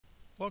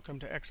Welcome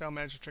to Excel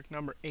Magic Trick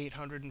number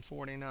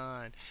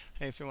 849.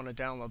 Hey, if you want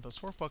to download this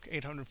workbook,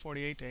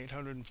 848 to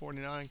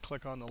 849,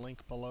 click on the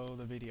link below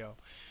the video.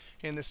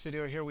 In this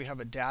video here, we have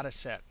a data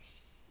set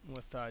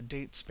with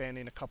dates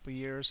spanning a couple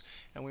years,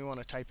 and we want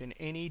to type in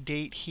any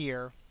date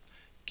here,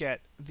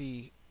 get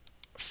the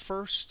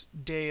first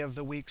day of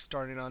the week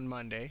starting on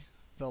Monday,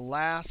 the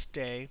last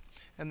day,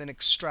 and then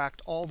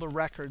extract all the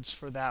records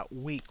for that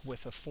week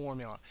with a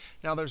formula.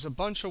 Now there's a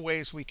bunch of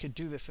ways we could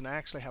do this, and I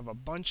actually have a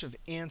bunch of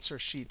answer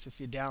sheets if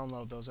you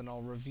download those, and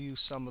I'll review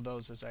some of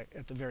those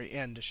at the very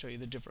end to show you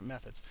the different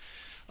methods.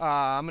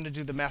 I'm going to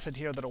do the method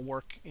here that'll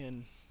work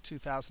in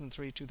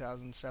 2003,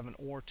 2007,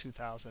 or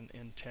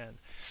 2010.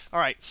 All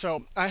right,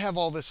 so I have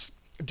all this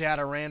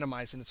data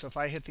randomizing, so if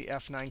I hit the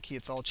F9 key,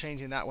 it's all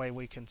changing. That way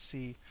we can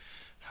see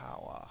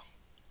how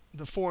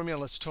the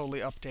formulas totally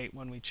update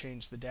when we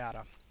change the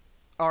data.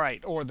 All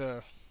right, or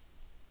the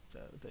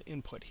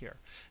input here.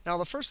 Now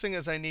the first thing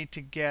is I need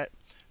to get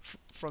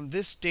from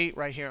this date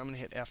right here. I'm going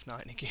to hit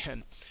F9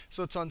 again.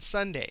 So it's on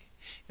Sunday.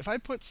 If I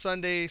put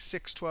Sunday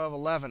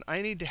 6/12/11,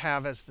 I need to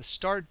have as the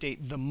start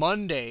date the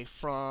Monday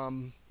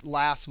from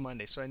last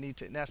Monday. So I need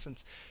to, in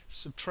essence,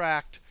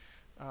 subtract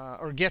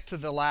or get to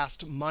the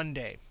last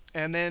Monday,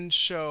 and then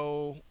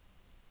show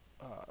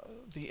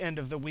the end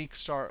of the week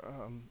start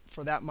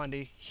for that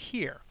Monday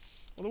here.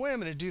 Well, the way I'm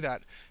going to do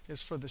that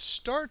is for the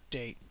start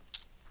date,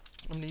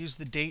 I'm going to use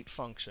the date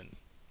function.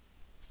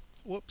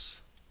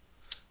 Whoops.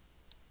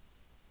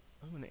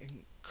 I'm going to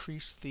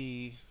increase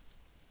the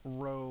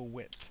row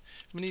width.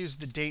 I'm going to use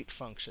the date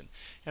function.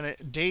 And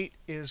a date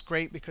is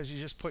great because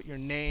you just put your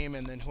name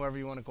and then whoever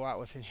you want to go out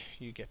with, and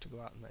you get to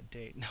go out on that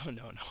date. No.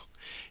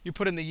 You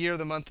put in the year,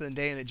 the month, and the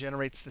day, and it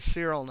generates the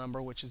serial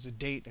number, which is a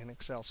date in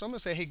Excel. So I'm going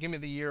to say, hey, give me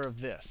the year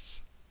of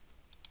this.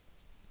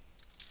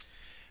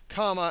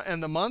 Comma,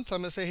 and the month,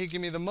 I'm going to say, hey,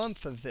 give me the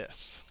month of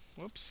this.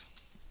 Whoops.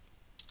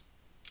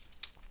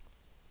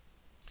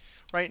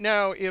 Right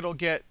now, it'll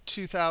get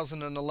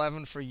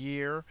 2011 for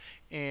year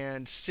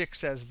and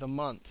 6 as the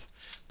month.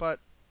 But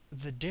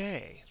the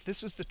day,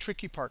 this is the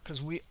tricky part,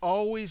 because we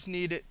always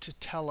need it to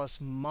tell us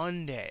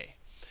Monday.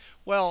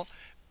 Well,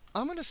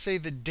 I'm going to say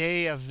the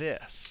day of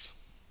this.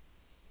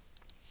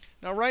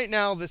 Now, right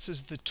now, this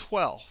is the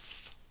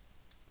 12th.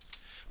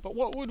 But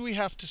what would we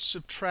have to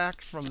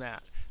subtract from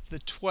that? The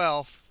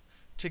 12th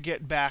to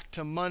get back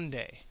to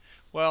Monday.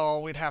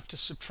 Well, we'd have to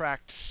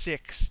subtract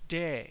 6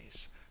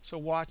 days. So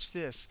watch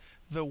this.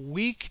 The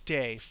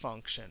weekday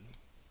function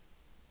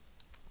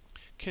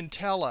can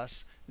tell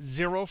us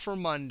 0 for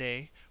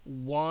Monday,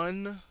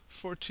 1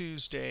 for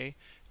Tuesday,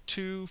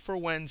 2 for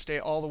Wednesday,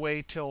 all the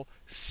way till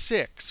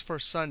 6 for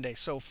Sunday.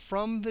 So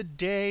from the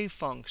day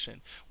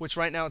function, which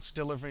right now it's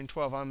delivering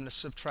 12, I'm going to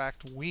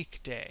subtract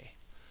weekday.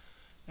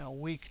 Now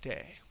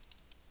weekday.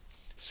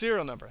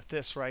 Serial number,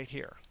 this right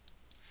here.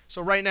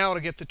 So right now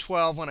it'll get the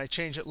 12. When I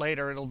change it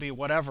later, it'll be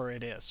whatever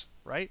it is,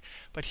 right?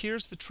 But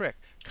here's the trick,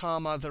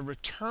 comma, the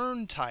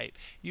return type,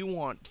 you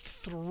want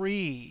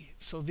 3.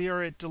 So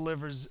there it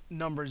delivers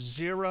numbers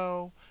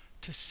 0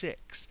 to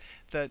 6.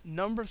 The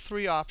number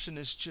 3 option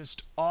is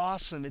just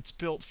awesome. It's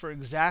built for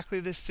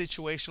exactly this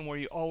situation where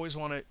you always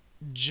want to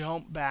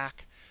jump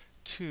back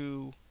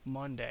to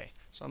Monday.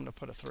 So I'm going to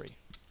put a 3.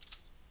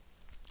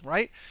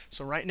 Right?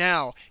 So right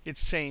now it's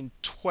saying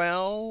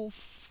 12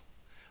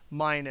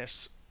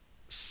 minus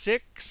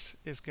 6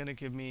 is going to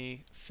give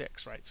me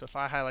 6, right? So if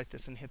I highlight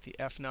this and hit the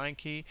F9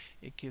 key,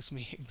 it gives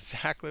me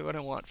exactly what I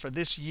want for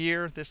this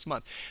year, this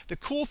month. The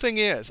cool thing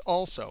is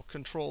also,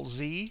 Control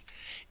Z,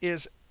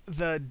 is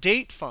the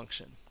date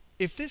function.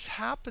 If this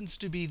happens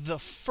to be the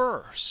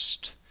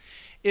first,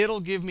 it'll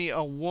give me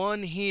a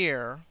 1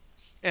 here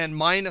and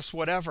minus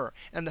whatever.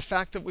 And the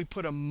fact that we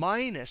put a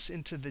minus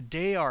into the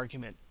day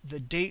argument,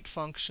 the date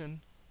function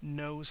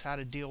knows how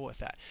to deal with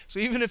that. So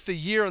even if the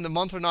year and the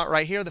month are not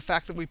right here, the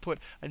fact that we put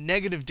a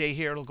negative day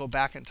here, it'll go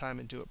back in time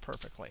and do it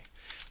perfectly.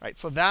 Right,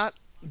 so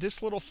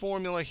this little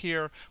formula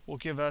here will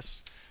give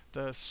us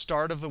the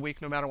start of the week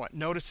no matter what.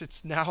 Notice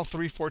it's now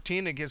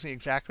 3:14. It gives me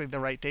exactly the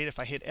right date. If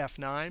I hit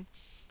F9,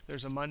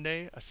 there's a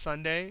Monday, a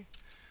Sunday,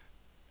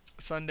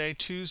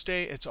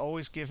 Tuesday. It's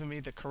always giving me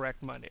the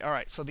correct Monday. All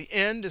right, so the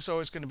end is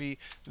always going to be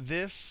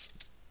this.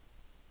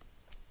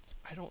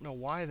 I don't know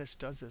why this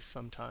does this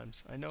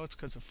sometimes. I know it's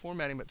because of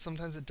formatting, but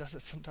sometimes it does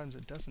it, sometimes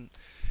it doesn't.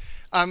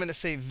 I'm going to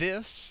say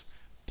this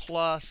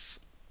plus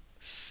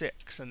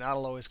 6, and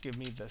that'll always give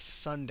me the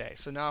Sunday.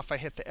 So now if I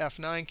hit the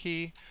F9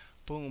 key,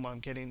 boom,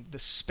 I'm getting the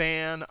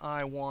span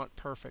I want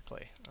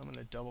perfectly. I'm going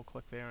to double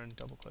click there and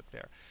double click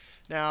there.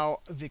 Now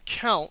the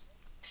count,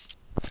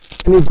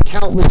 I need to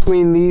count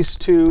between these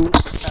two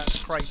as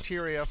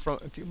criteria from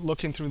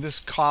looking through this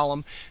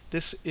column.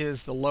 This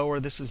is the lower,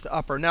 this is the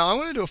upper. Now I'm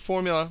going to do a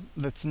formula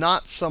that's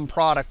not some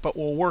product, but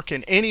will work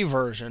in any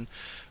version,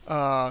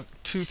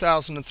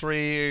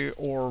 2003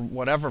 or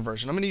whatever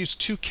version. I'm going to use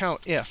two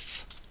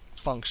COUNTIF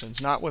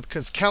functions, not with,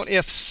 because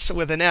COUNTIF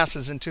with an S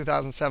is in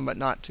 2007, but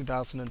not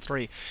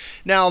 2003.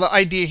 Now the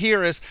idea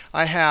here is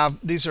I have,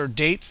 these are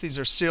dates, these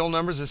are serial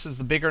numbers, this is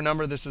the bigger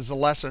number, this is the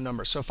lesser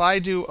number. So if I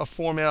do a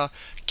formula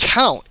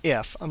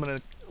COUNTIF, I'm going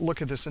to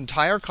look at this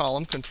entire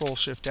column, Control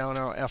Shift down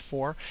arrow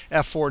F4,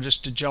 F4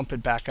 just to jump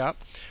it back up,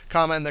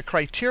 comma, and the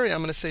criteria, I'm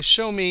going to say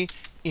show me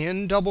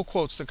in double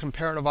quotes, the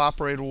comparative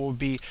operator will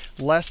be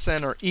less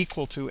than or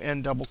equal to,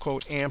 end double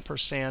quote,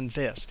 ampersand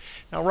this.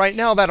 Now right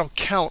now that'll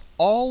count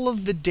all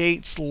of the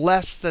dates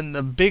less than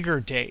the bigger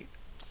date.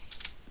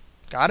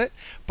 Got it?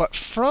 But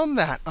from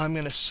that, I'm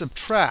going to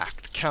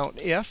subtract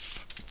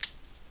COUNTIF.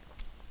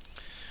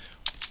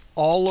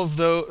 All of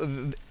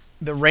the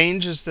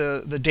range is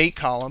the date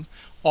column.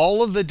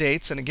 All of the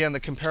dates, and again, the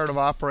comparative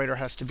operator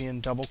has to be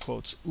in double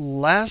quotes,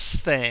 less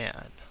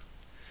than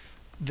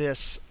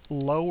this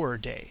lower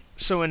date.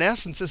 So in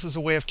essence, this is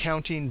a way of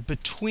counting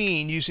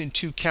between using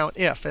two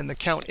COUNTIF. And the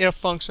COUNTIF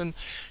function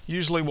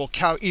usually will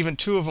count, even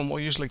two of them will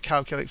usually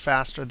calculate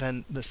faster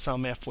than the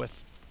SUMIF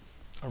with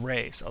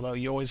arrays, although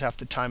you always have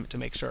to time it to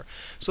make sure.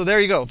 So there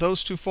you go.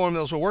 Those two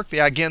formulas will work.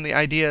 Again, the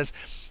idea is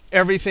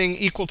everything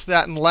equal to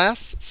that and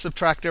less,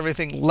 subtract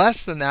everything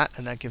less than that,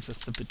 and that gives us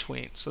the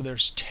between. So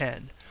there's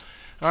 10.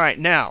 All right,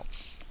 now,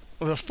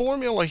 the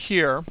formula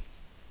here,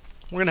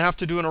 we're going to have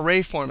to do an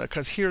array formula,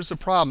 because here's the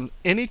problem.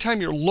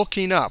 Anytime you're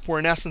looking up, we're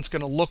in essence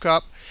going to look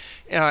up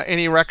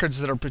any records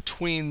that are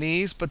between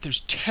these, but there's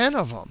 10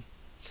 of them.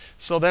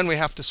 So then we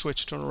have to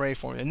switch to an array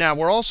formula. Now,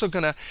 we're also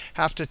going to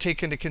have to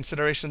take into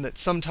consideration that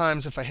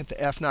sometimes if I hit the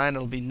F9,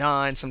 it'll be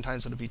 9.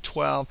 Sometimes it'll be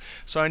 12.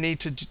 So I need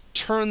to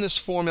turn this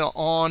formula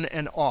on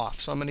and off.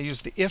 So I'm going to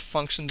use the if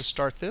function to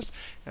start this.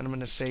 And I'm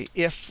going to say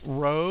if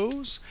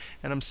rows.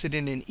 And I'm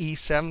sitting in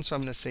E7. So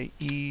I'm going to say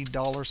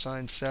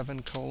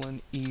 $7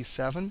 colon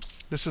E7.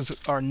 This is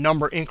our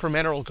number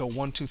incrementer. It'll go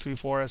 1, 2, 3,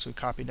 4 as we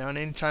copy down.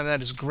 Anytime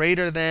that is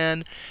greater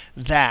than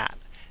that,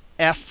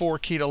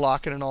 F4 key to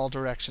lock it in all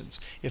directions.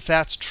 If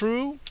that's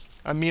true,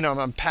 I mean I'm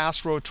on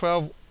past row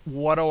 12,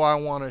 what do I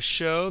want to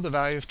show? The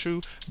value of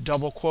true,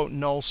 double quote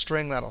null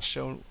string, that'll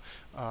show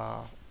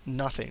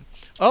nothing.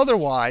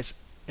 Otherwise,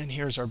 and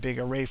here's our big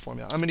array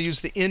formula. I'm going to use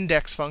the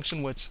index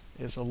function, which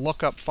is a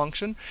lookup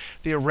function.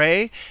 The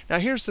array, now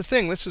here's the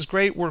thing. This is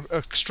great. We're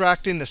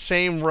extracting the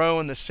same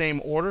row in the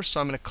same order. So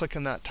I'm going to click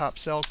in that top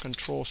cell,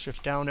 Control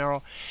Shift down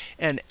arrow,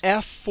 and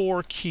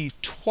F4 key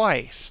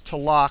twice to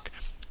lock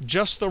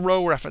just the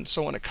row reference.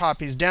 So when it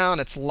copies down,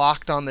 it's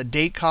locked on the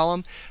date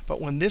column. But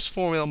when this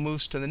formula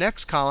moves to the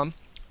next column,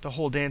 the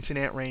whole dancing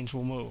ant range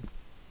will move.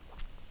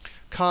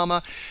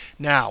 Comma.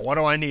 Now, what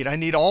do I need? I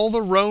need all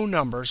the row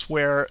numbers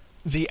where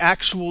the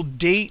actual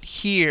date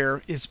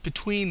here is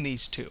between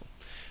these two.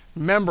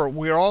 Remember,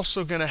 we're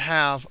also going to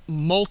have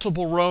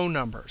multiple row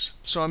numbers.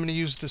 So I'm going to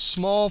use the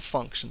small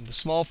function. The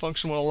small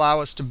function will allow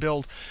us to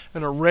build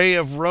an array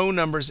of row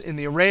numbers in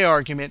the array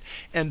argument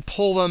and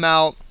pull them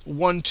out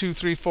 1, 2,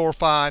 3, 4,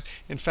 5.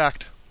 In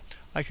fact,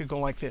 I could go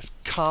like this,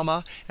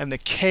 comma, and the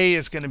k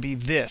is going to be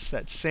this,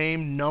 that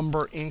same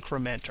number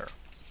incrementer.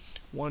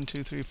 1,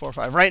 2, 3, 4,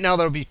 5. Right now,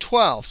 that'll be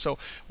 12. So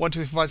 1, 2,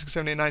 3, 4, 5, 6,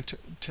 7, 8, 9,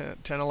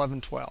 10,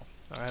 11, 12.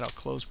 All right, I'll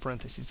close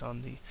parentheses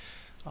on the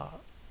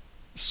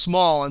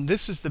small, and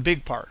this is the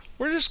big part.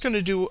 We're just going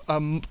to do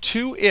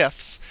two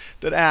ifs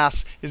that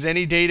ask, is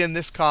any data in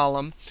this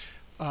column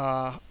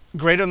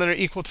greater than or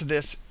equal to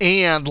this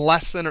and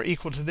less than or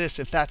equal to this?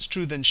 If that's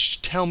true, then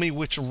tell me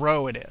which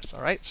row it is.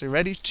 All right, so you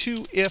ready?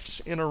 Two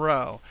ifs in a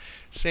row.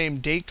 Same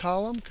date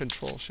column,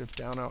 Control Shift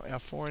down arrow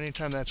F4.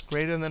 Anytime that's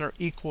greater than or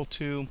equal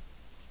to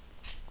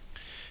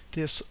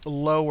this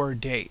lower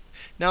date.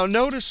 Now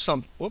notice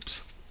some,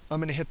 whoops, I'm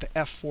going to hit the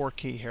F4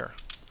 key here.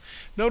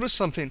 Notice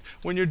something.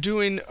 When you're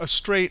doing a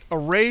straight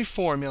array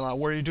formula,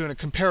 where you're doing a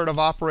comparative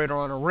operator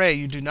on array,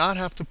 you do not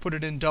have to put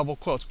it in double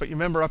quotes. But you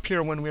remember up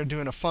here when we were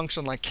doing a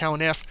function like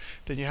COUNTIF,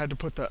 then you had to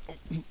put the,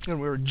 and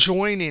we were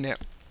joining it,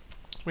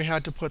 we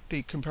had to put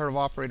the comparative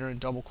operator in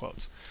double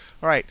quotes.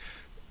 All right,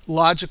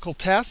 logical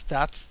test,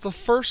 that's the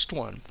first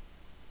one.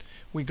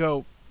 We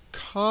go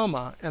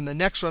comma, and the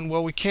next one,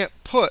 well, we can't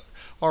put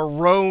our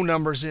row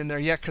numbers in there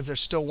yet because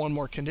there's still one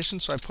more condition.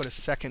 So I put a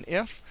second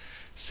if.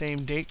 Same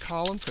date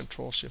column,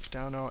 Control Shift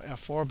down arrow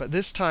F4, but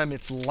this time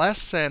it's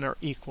less than or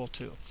equal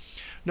to.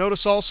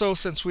 Notice also,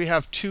 since we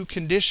have two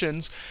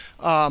conditions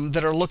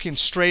that are looking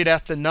straight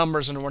at the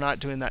numbers and we're not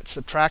doing that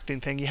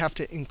subtracting thing, you have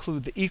to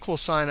include the equal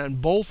sign on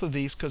both of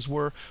these because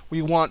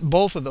we want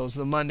both of those,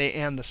 the Monday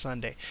and the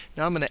Sunday.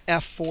 Now I'm going to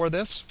F4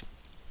 this,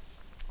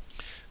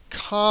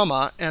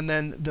 comma, and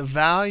then the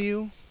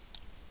value,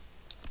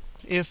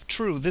 if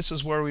true, this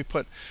is where we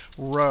put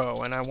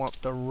row, and I want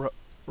the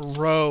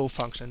row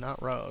function,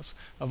 not rows,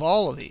 of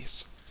all of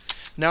these.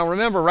 Now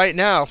remember, right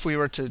now, if we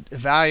were to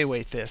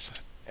evaluate this,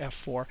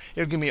 F4,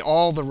 it would give me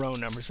all the row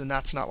numbers, and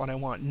that's not what I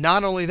want.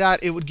 Not only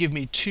that, it would give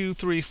me 2,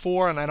 3,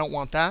 4, and I don't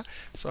want that,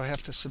 so I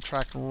have to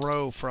subtract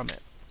row from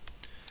it.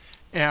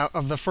 Now,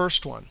 of the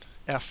first one,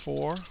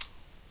 F4,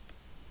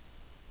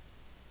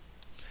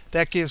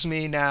 that gives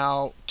me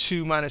now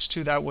 2 minus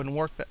 2. That wouldn't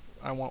work. That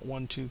I want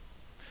 1, 2.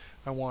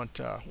 I want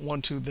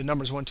 1, 2. The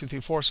number's 1, 2, 3,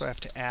 4, so I have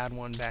to add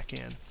 1 back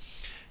in.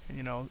 And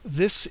you know,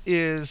 this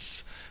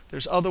is,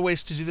 there's other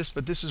ways to do this,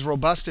 but this is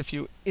robust. If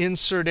you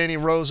insert any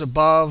rows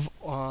above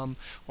or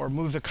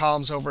move the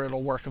columns over,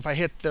 it'll work. If I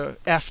hit the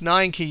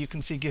F9 key, you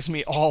can see it gives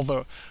me all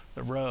the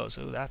the rows.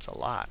 Oh, that's a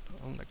lot.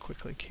 I'm going to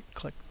quickly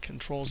click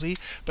Control Z.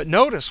 But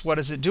notice, what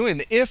is it doing?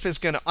 The if is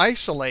going to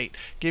isolate,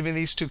 giving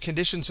these two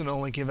conditions, and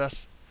only give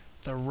us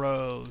the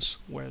rows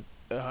where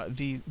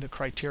the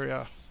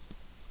criteria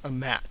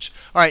match.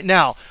 All right,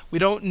 now we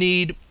don't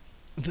need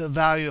the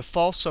value of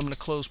false, so I'm going to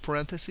close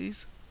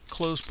parentheses.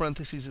 Close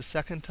parentheses a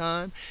second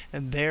time,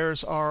 and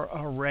there's our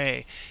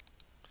array.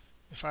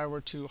 If I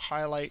were to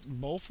highlight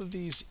both of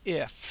these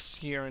ifs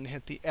here and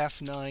hit the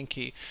F9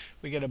 key,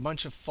 we get a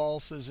bunch of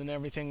falses and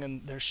everything,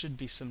 and there should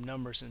be some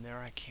numbers in there.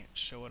 I can't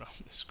show it on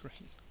the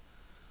screen.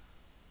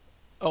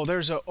 Oh,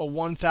 there's a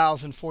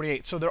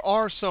 1048. So there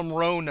are some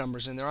row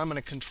numbers in there. I'm going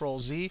to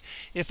Control Z.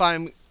 If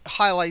I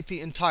highlight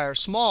the entire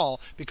small,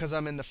 because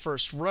I'm in the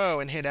first row,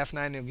 and hit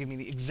F9, it'll give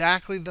me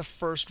exactly the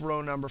first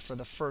row number for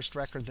the first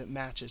record that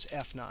matches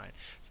F9.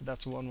 So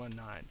that's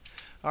 119.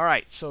 All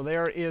right, so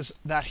there is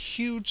that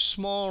huge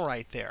small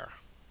right there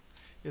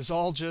is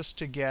all just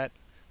to get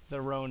the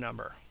row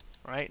number.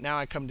 All right, now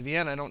I come to the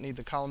end. I don't need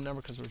the column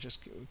number because we're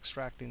just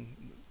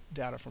extracting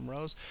data from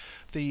rows.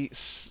 The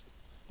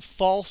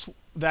false,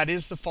 that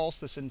is the false.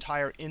 This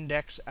entire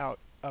index out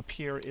up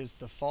here is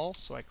the false,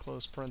 so I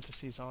close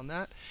parentheses on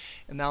that.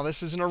 And now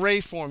this is an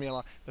array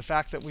formula. The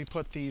fact that we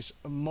put these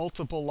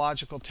multiple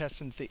logical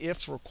tests into the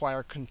ifs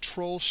require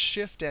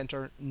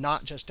Control-Shift-Enter,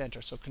 not just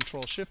Enter. So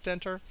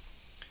Control-Shift-Enter,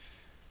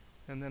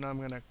 and then I'm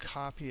going to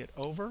copy it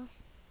over.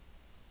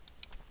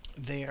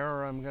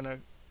 There, I'm going to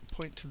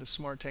point to the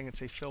smart tag and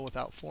say fill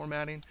without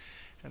formatting,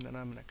 and then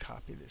I'm going to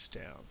copy this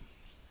down.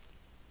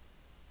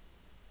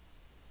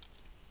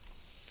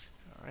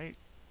 All right,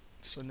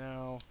 so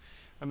now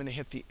I'm going to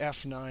hit the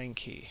F9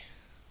 key.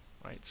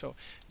 Right, so,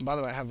 and by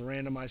the way, I have a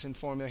randomizing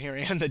formula here,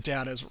 and the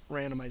data is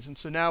randomizing.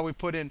 So now we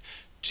put in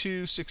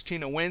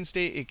 2/16 a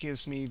Wednesday. It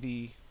gives me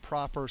the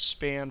proper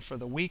span for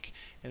the week,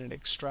 and it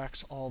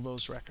extracts all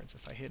those records.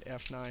 If I hit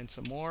F9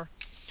 some more.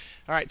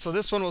 All right, so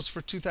this one was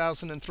for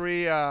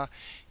 2003.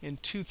 In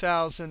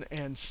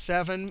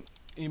 2007,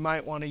 you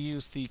might want to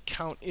use the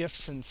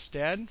COUNTIFs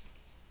instead.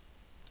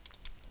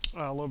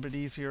 A little bit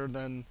easier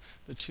than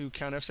the two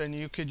COUNTIFs. And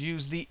you could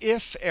use the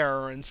if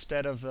error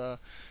instead of the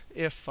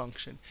if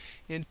function.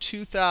 In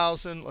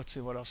 2000, let's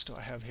see, what else do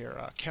I have here?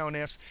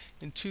 COUNTIFs.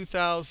 In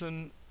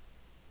 2000,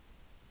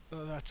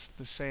 oh, that's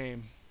the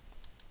same.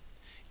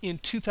 In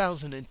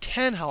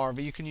 2010, however,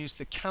 you can use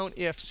the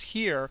COUNTIFs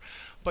here,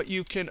 but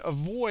you can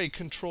avoid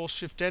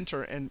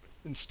Control-Shift-Enter, and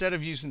instead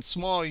of using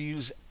small, you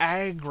use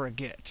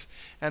aggregate.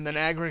 And then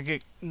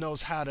aggregate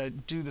knows how to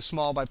do the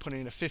small by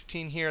putting a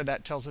 15 here.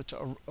 That tells it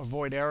to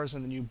avoid errors,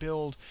 and then you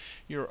build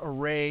your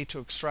array to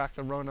extract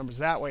the row numbers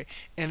that way.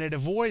 And it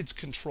avoids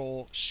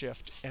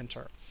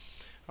Control-Shift-Enter.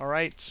 All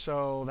right,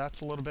 so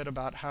that's a little bit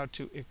about how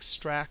to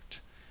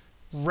extract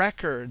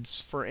records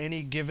for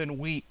any given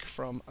week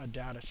from a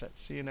data set.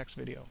 See you next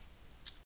video.